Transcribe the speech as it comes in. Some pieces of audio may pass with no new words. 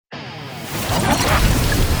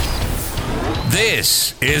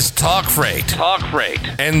This is Talk Freight. Talk Freight.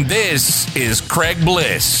 And this is Craig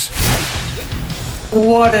Bliss.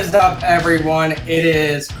 What is up, everyone? It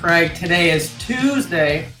is Craig. Today is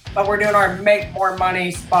Tuesday, but we're doing our Make More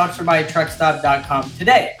Money sponsored by Truckstop.com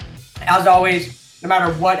today. As always, no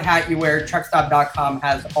matter what hat you wear, Truckstop.com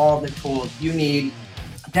has all the tools you need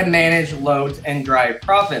to manage loads and drive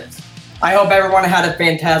profits. I hope everyone had a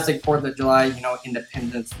fantastic 4th of July,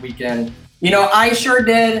 Independence weekend. I sure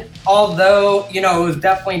did, although, it was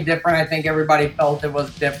definitely different. I think everybody felt it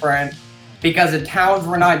was different because the towns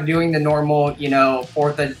were not doing the normal,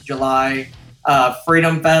 4th of July,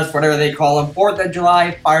 Freedom Fest, whatever they call them, 4th of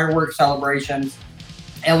July fireworks celebrations.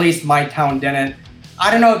 At least my town didn't. I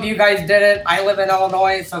don't know if you guys did it. I live in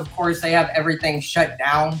Illinois, so of course they have everything shut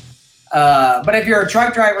down. But if you're a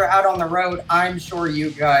truck driver out on the road, I'm sure you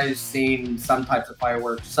guys seen some types of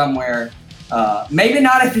fireworks somewhere. Maybe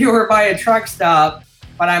not if you were by a truck stop,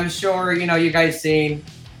 but I'm sure, you guys seen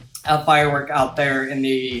a firework out there in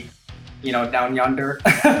the, down yonder,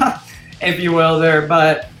 if you will there.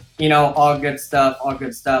 But, all good stuff, all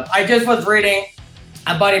good stuff. I just was reading,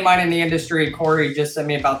 a buddy of mine in the industry, Corey, just sent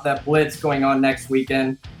me about that blitz going on next week.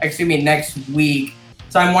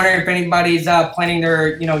 So I'm wondering if anybody's planning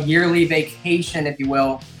their, yearly vacation, if you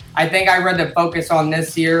will. I think I read the focus on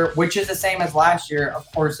this year, which is the same as last year, of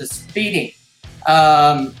course, is speeding.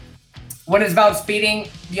 When it's about speeding,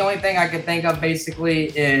 the only thing I could think of basically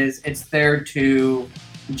is it's there to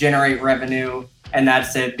generate revenue, and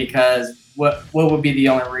that's it, because what would be the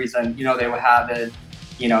only reason, they would have it,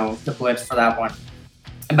 the blitz for that one.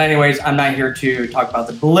 But anyways, I'm not here to talk about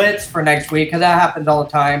the blitz for next week because that happens all the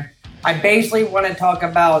time. I basically want to talk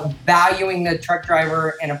about valuing the truck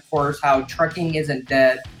driver and, of course, how trucking isn't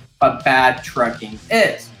dead, but bad trucking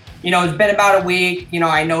is. It's been about a week.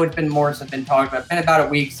 I know it's been more since been talked about. It's been about a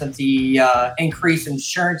week since the increased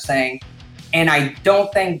insurance thing, and I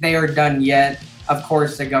don't think they are done yet. Of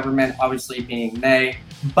course, the government obviously being they,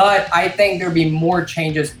 but I think there'll be more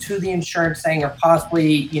changes to the insurance thing, or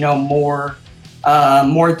possibly, more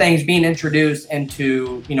things being introduced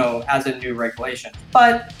into, as a new regulation.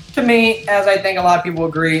 But to me, as I think a lot of people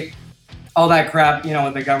agree, all that crap,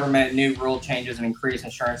 with the government, new rule changes and increased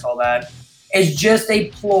insurance, all that, is just a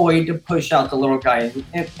ploy to push out the little guy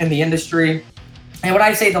in the industry. And when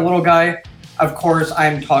I say the little guy, of course,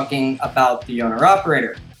 I'm talking about the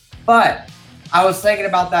owner-operator. But I was thinking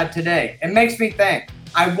about that today. It makes me think.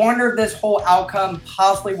 I wonder if this whole outcome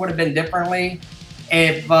possibly would have been differently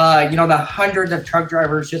if, the hundreds of truck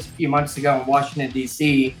drivers just a few months ago in Washington,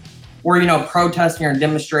 D.C., were, protesting or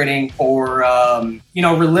demonstrating for,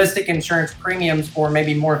 realistic insurance premiums, or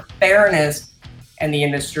maybe more fairness in the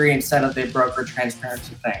industry instead of the broker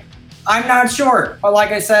transparency thing. I'm not sure, but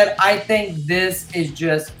like I said, I think this is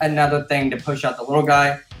just another thing to push out the little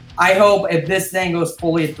guy. I hope if this thing goes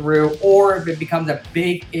fully through, or if it becomes a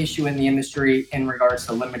big issue in the industry in regards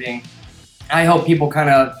to limiting, I hope people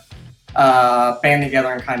kind of band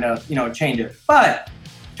together and kind of, change it. But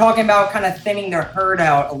talking about kind of thinning their herd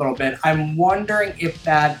out a little bit, I'm wondering if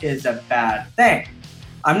that is a bad thing.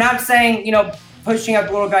 I'm not saying, pushing out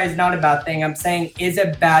the little guy is not a bad thing. I'm saying, is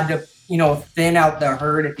it bad to, thin out the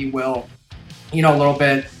herd, if you will, a little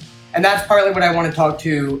bit? And that's partly what I want to talk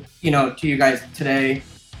to you guys today.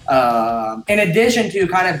 In addition to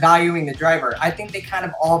kind of valuing the driver, I think they kind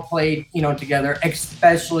of all played, together,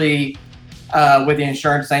 especially with the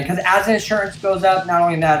insurance thing. Because as insurance goes up, not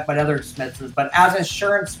only that, but other expenses, but as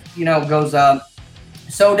insurance, goes up,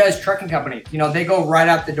 so does trucking companies. They go right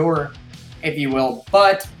out the door, if you will.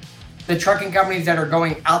 But the trucking companies that are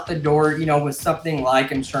going out the door, with something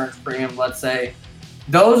like insurance premium, let's say,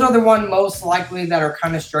 those are the ones most likely that are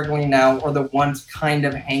kind of struggling now, or the ones kind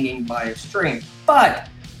of hanging by a string. But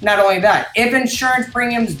not only that, if insurance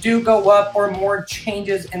premiums do go up, or more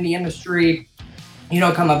changes in the industry,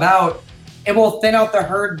 come about, it will thin out the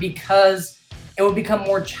herd, because it will become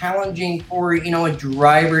more challenging for, a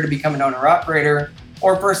driver to become an owner-operator,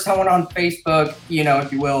 or for someone on Facebook,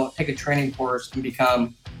 if you will, take a training course and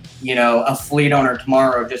become, a fleet owner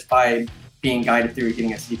tomorrow just by being guided through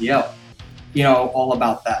getting a CDL, all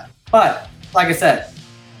about that. But like I said,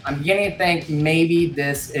 I'm beginning to think maybe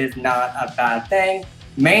this is not a bad thing,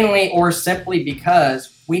 mainly or simply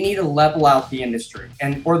because we need to level out the industry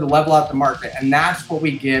or to level out the market. And that's what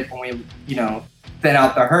we get when we, thin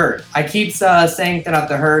out the herd. I keep saying thin out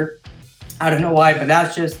the herd. I don't know why, but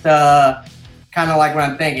that's just kind of like what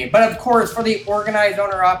I'm thinking. But of course, for the organized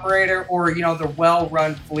owner-operator, or, the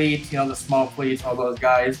well-run fleets, the small fleets, all those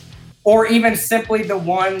guys, or even simply the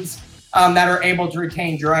ones that are able to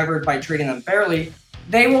retain drivers by treating them fairly,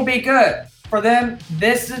 they will be good. for them,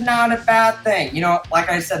 this is not a bad thing. You know, like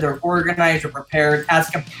I said, they're organized, they're prepared. As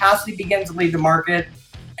capacity begins to leave the market,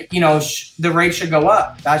 you know, the rates should go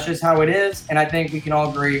up. That's just how it is. And I think we can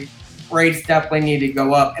all agree rates definitely need to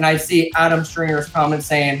go up. And I see Adam Stringer's comment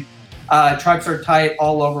saying trucks are tight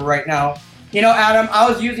all over right now. You know, Adam, I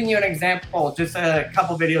was using you an example just a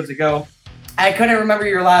couple videos ago. I couldn't remember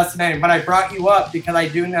your last name, but I brought you up because I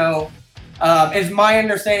do know, is my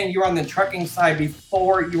understanding you were on the trucking side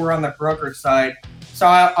before you were on the brokerage side. So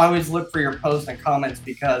I always look for your posts and comments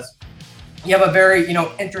because you have a very, you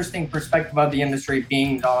know, interesting perspective of the industry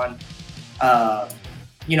being on,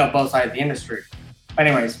 you know, both sides of the industry. But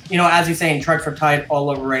anyways, you know, as he's saying, trucks are tight all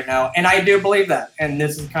over right now. And I do believe that. And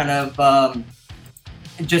this is kind of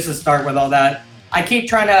just to start with all that. I keep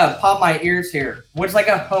trying to pop my ears here. What's like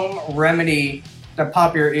a home remedy to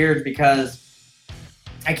pop your ears? Because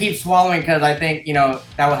I keep swallowing because I think, you know,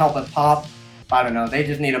 that will help it pop. I don't know. They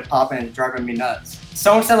just need to pop and it's driving me nuts.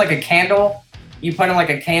 Someone said like a candle. You put in like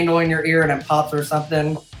a candle in your ear and it pops or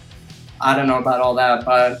something. I don't know about all that,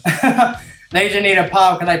 but they just need to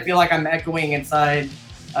pop because I feel like I'm echoing inside,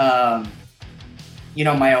 you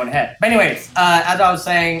know, my own head. But anyways, as I was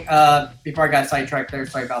saying, before I got sidetracked there,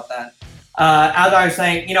 sorry about that. As I was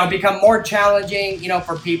saying, you know, become more challenging, you know,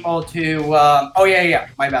 for people to,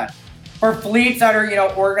 my bad. For fleets that are, you know,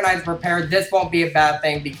 organized, prepared, this won't be a bad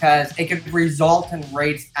thing because it could result in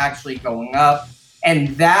rates actually going up. And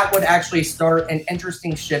that would actually start an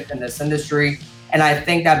interesting shift in this industry. And I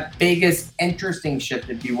think that biggest interesting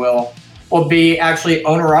shift, if you will be actually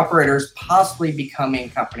owner-operators possibly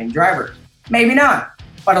becoming company drivers. Maybe not.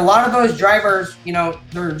 But a lot of those drivers, you know,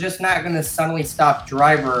 they're just not going to suddenly stop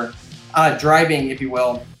driving, if you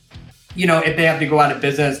will, you know, if they have to go out of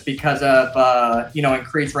business because of, you know,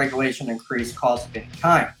 increased regulation, increased cost of any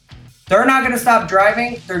kind. They're not going to stop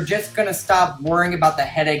driving. They're just going to stop worrying about the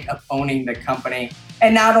headache of owning the company.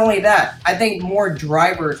 And not only that, I think more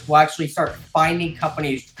drivers will actually start finding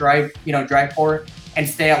companies to drive for and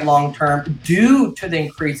stay at long term due to the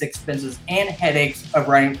increased expenses and headaches of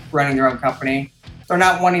running their own company. They're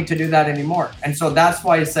not wanting to do that anymore. And so that's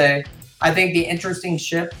why I say, I think the interesting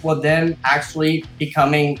shift will then actually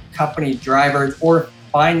becoming company drivers or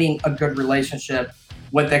finding a good relationship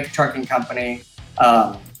with the trucking company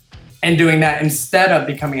and doing that instead of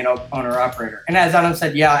becoming an owner operator. And as Adam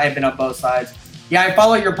said, yeah, I've been on both sides. Yeah, I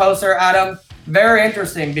follow your poster, Adam. Very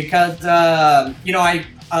interesting because, you know,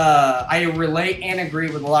 I relate and agree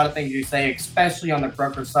with a lot of things you say, especially on the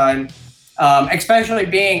broker side, especially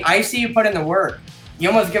being, I see you put in the work. You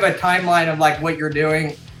almost give a timeline of like what you're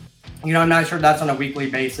doing. You know, I'm not sure if that's on a weekly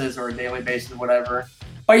basis or a daily basis, whatever.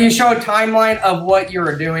 But you show a timeline of what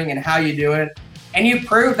you're doing and how you do it. And you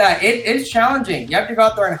prove that it is challenging. You have to go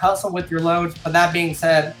out there and hustle with your loads. But that being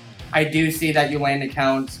said, I do see that you land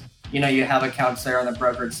accounts. You know, you have accounts there on the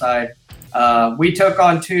brokerage side. We took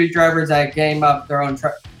on 2 drivers that game up their own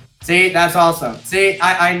truck. See, that's awesome. See,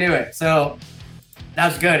 I knew it. So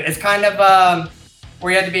that's good. It's kind of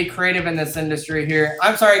where you have to be creative in this industry here.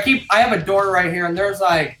 I'm sorry, I have a door right here and there's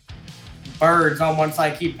like birds on one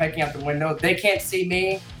side keep pecking out the window. They can't see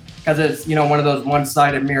me because it's, you know, one of those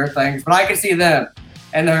one-sided mirror things, but I can see them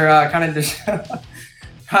and they're kind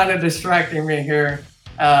of distracting me here.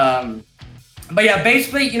 But yeah,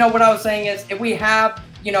 basically, you know, what I was saying is if we have,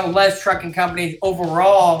 you know, less trucking companies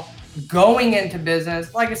overall going into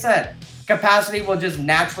business, like I said, capacity will just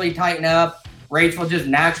naturally tighten up, rates will just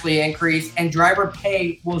naturally increase, and driver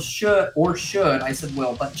pay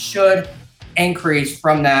should increase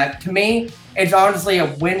from that. To me, it's honestly a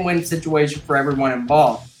win-win situation for everyone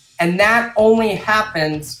involved. And that only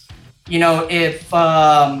happens, you know, if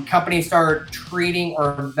companies start treating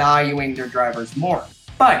or valuing their drivers more.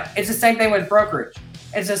 But it's the same thing with brokerage.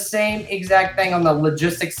 It's the same exact thing on the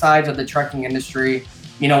logistics sides of the trucking industry,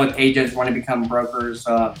 you know, with agents wanting to become brokers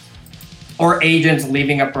or agents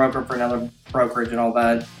leaving a broker for another brokerage and all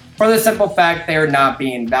that. For the simple fact they are not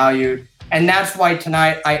being valued. And that's why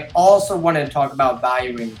tonight I also wanted to talk about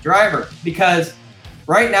valuing the driver, because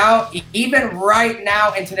right now, even right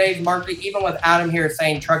now in today's market, even with Adam here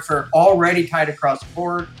saying trucks are already tight across the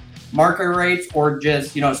board, market rates or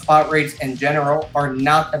just, you know, spot rates in general are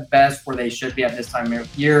not the best where they should be at this time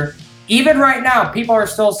of year. Even right now, people are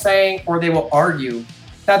still saying, or they will argue,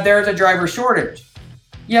 that there's a driver shortage.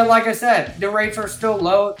 Yeah, like I said, the rates are still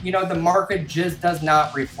low. You know, the market just does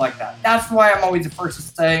not reflect that. That's why I'm always the first to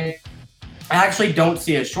say, I actually don't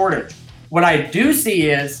see a shortage. What I do see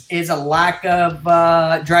is a lack of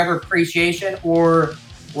driver appreciation or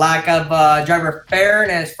lack of driver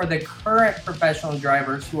fairness for the current professional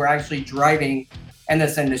drivers who are actually driving in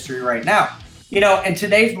this industry right now. In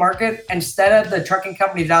today's market, instead of the trucking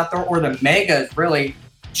companies out there or the megas really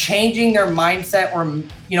changing their mindset or,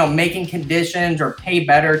 making conditions or pay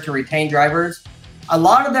better to retain drivers, a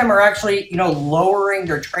lot of them are actually, lowering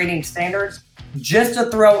their training standards just to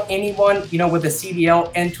throw anyone, with a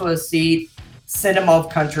CDL into a seat, send them off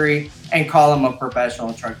country and call them a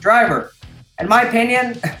professional truck driver. In my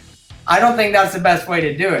opinion, I don't think that's the best way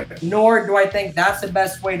to do it, nor do I think that's the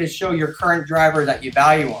best way to show your current driver that you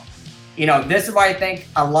value them. This is why I think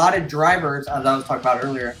a lot of drivers, as I was talking about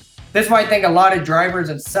earlier, this is why I think a lot of drivers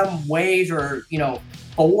in some ways are,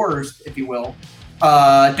 forced, if you will,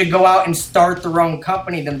 to go out and start their own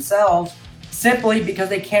company themselves simply because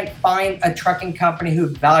they can't find a trucking company who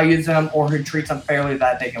values them or who treats them fairly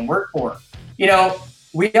that they can work for.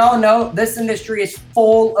 We all know this industry is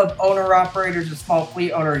full of owner-operators and small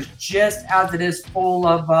fleet owners, just as it is full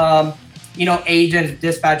of, agents,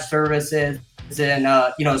 dispatch services,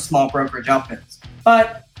 and, small brokerage outfits.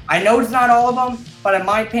 But I know it's not all of them, but in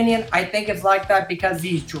my opinion, I think it's like that because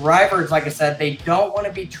these drivers, like I said, they don't want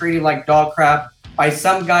to be treated like dog crap by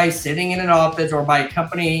some guy sitting in an office or by a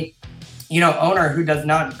company, owner who does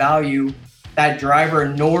not value that driver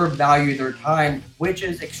nor value their time, which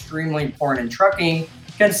is extremely important in trucking,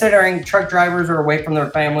 considering truck drivers are away from their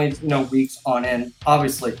families, weeks on end,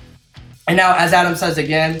 obviously. And now, as Adam says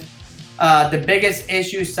again, the biggest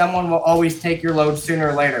issue, someone will always take your load sooner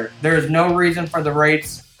or later. There is no reason for the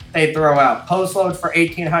rates they throw out. Post loads for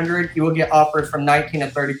 $1,800, you will get offers from $19 to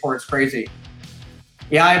 $34. It's crazy.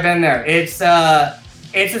 Yeah, I've been there. It's the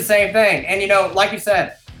same thing. And like you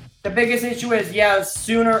said, the biggest issue is,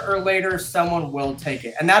 sooner or later, someone will take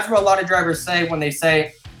it. And that's what a lot of drivers say when they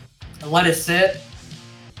say, let it sit.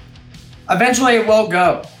 Eventually it will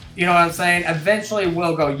go. You know what I'm saying? Eventually it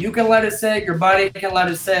will go. You can let it sit. Your buddy can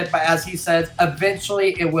let it sit. But as he says,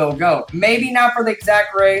 eventually it will go. Maybe not for the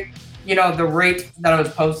exact rate, the rate that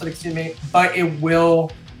was posted, but it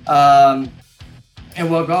will go.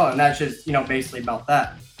 And that's just, basically about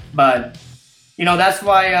that. But, that's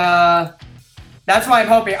why I'm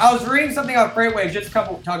hoping. I was reading something on FreightWaves, just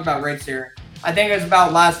talk about rates here. I think it was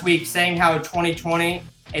about last week saying how 2020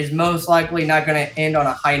 is most likely not going to end on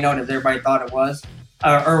a high note as everybody thought it was.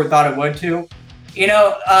 Or thought it would too.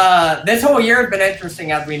 This whole year has been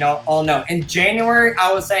interesting, as we all know. In January,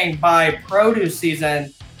 I was saying by produce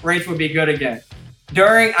season, rates would be good again.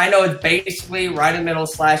 I know it's basically right in the middle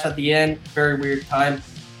 / at the end, very weird time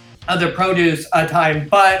of the produce time.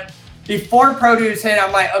 But before produce hit,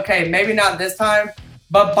 I'm like, okay, maybe not this time,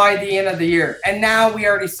 but by the end of the year. And now we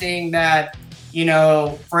already seeing that,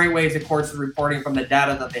 FreightWaves, of course, is reporting from the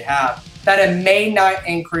data that they have, that it may not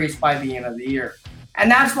increase by the end of the year. And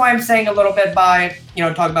that's why I'm saying a little bit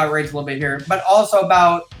talk about rates a little bit here, but also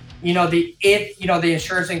about, the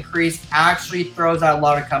insurance increase actually throws out a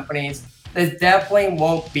lot of companies. This definitely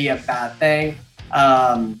won't be a bad thing.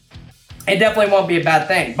 It definitely won't be a bad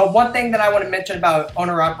thing. But one thing that I want to mention about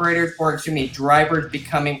owner-operators, drivers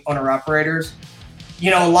becoming owner-operators,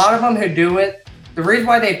 a lot of them who do it, the reason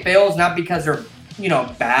why they fail is not because they're,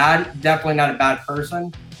 bad, definitely not a bad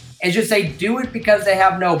person. It's just they do it because they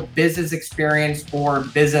have no business experience or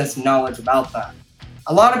business knowledge about that.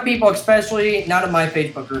 A lot of people, especially not in my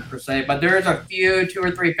Facebook group per se, but there's a few, 2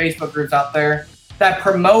 or 3 Facebook groups out there that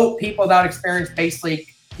promote people without experience basically,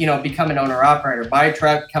 become an owner-operator. Buy a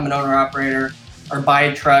truck, become an owner-operator, or buy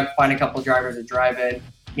a truck, find a couple of drivers to drive it,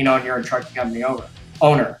 and you're a trucking company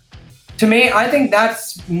owner. To me, I think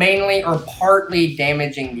that's mainly or partly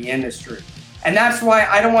damaging the industry. And that's why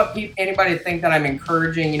I don't want anybody to think that I'm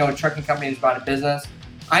encouraging, trucking companies to go out of business.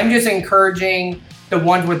 I'm just encouraging the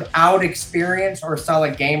ones without experience or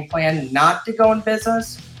solid game plan not to go in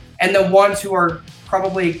business. And the ones who are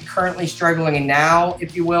probably currently struggling now,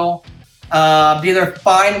 if you will, either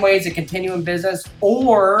find ways to continue in business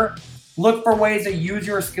or look for ways to use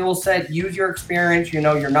your skill set, use your experience,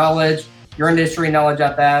 your knowledge, your industry knowledge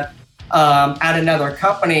at that, at another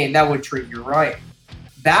company that would treat you right.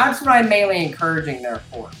 That's what I'm mainly encouraging there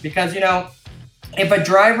for. Because, if a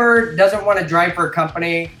driver doesn't want to drive for a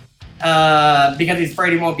company because he's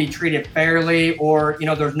afraid he won't be treated fairly or,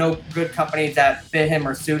 there's no good companies that fit him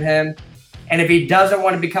or suit him. And if he doesn't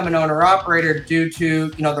want to become an owner-operator due to,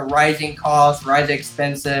 the rising costs, rising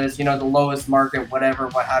expenses, the lowest market, whatever,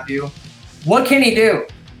 what have you, what can he do?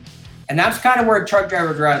 And that's kind of where truck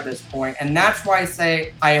drivers are at this point. And that's why I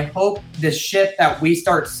say I hope the shift that we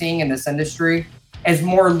start seeing in this industry as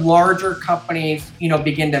more larger companies,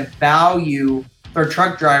 begin to value their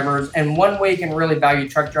truck drivers. And one way you can really value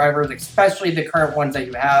truck drivers, especially the current ones that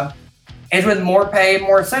you have, is with more pay,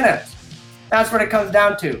 more incentives. That's what it comes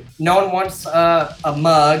down to. No one wants a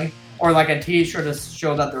mug or like a t-shirt to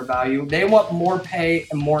show that their value. They want more pay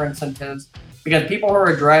and more incentives, because people who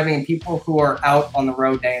are driving and people who are out on the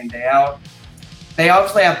road day in, day out, they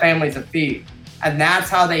obviously have families to feed, and that's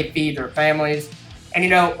how they feed their families. And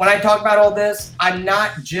when I talk about all this, I'm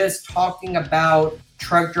not just talking about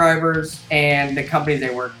truck drivers and the companies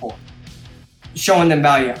they work for, showing them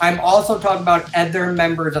value. I'm also talking about other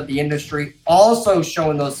members of the industry also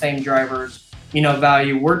showing those same drivers,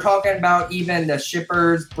 value. We're talking about even the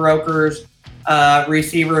shippers, brokers,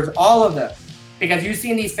 receivers, all of them. Because you see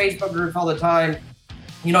in these Facebook groups all the time,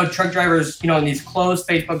 truck drivers, in these closed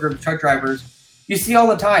Facebook groups, truck drivers, you see all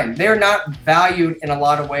the time, they're not valued in a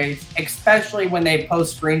lot of ways, especially when they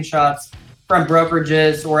post screenshots from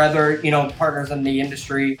brokerages or other, partners in the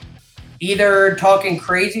industry, either talking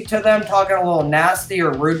crazy to them, talking a little nasty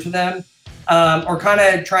or rude to them, or kind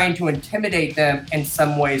of trying to intimidate them in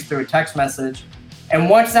some ways through a text message. And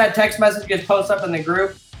once that text message gets posted up in the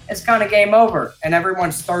group, it's kind of game over, and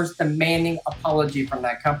everyone starts demanding apology from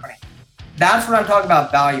that company. That's what I'm talking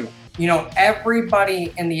about, value.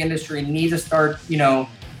 Everybody in the industry needs to start,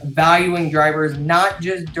 valuing drivers, not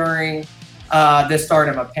just during the start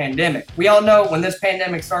of a pandemic. We all know when this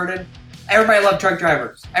pandemic started, everybody loved truck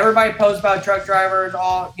drivers. Everybody posts about truck drivers,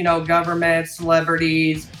 all, government,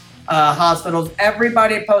 celebrities, hospitals,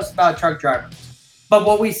 everybody posts about truck drivers. But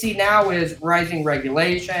what we see now is rising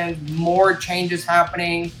regulations, more changes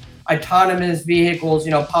happening, autonomous vehicles,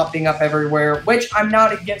 popping up everywhere, which I'm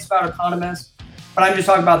not against about autonomous, but I'm just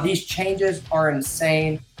talking about these changes are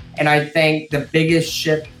insane. And I think the biggest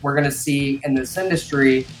shift we're going to see in this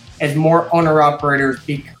industry is more owner-operators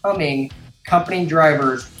becoming company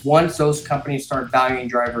drivers once those companies start valuing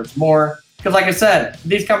drivers more. Because like I said,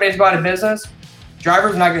 these companies go out of business,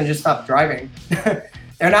 drivers are not going to just stop driving.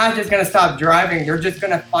 They're not just going to stop driving. They're just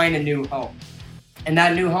going to find a new home. And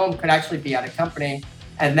that new home could actually be at a company.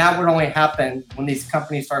 And that would only happen when these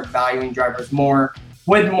companies start valuing drivers more,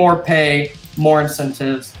 with more pay, more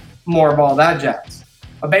incentives, more of all that jazz.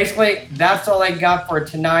 But basically, that's all I got for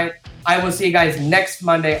tonight. I will see you guys next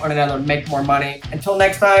Monday on another Make More Money. Until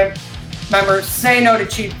next time, remember, say no to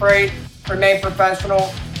cheap freight, remain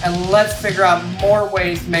professional, and let's figure out more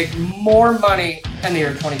ways to make more money in the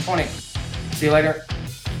year 2020. See you later.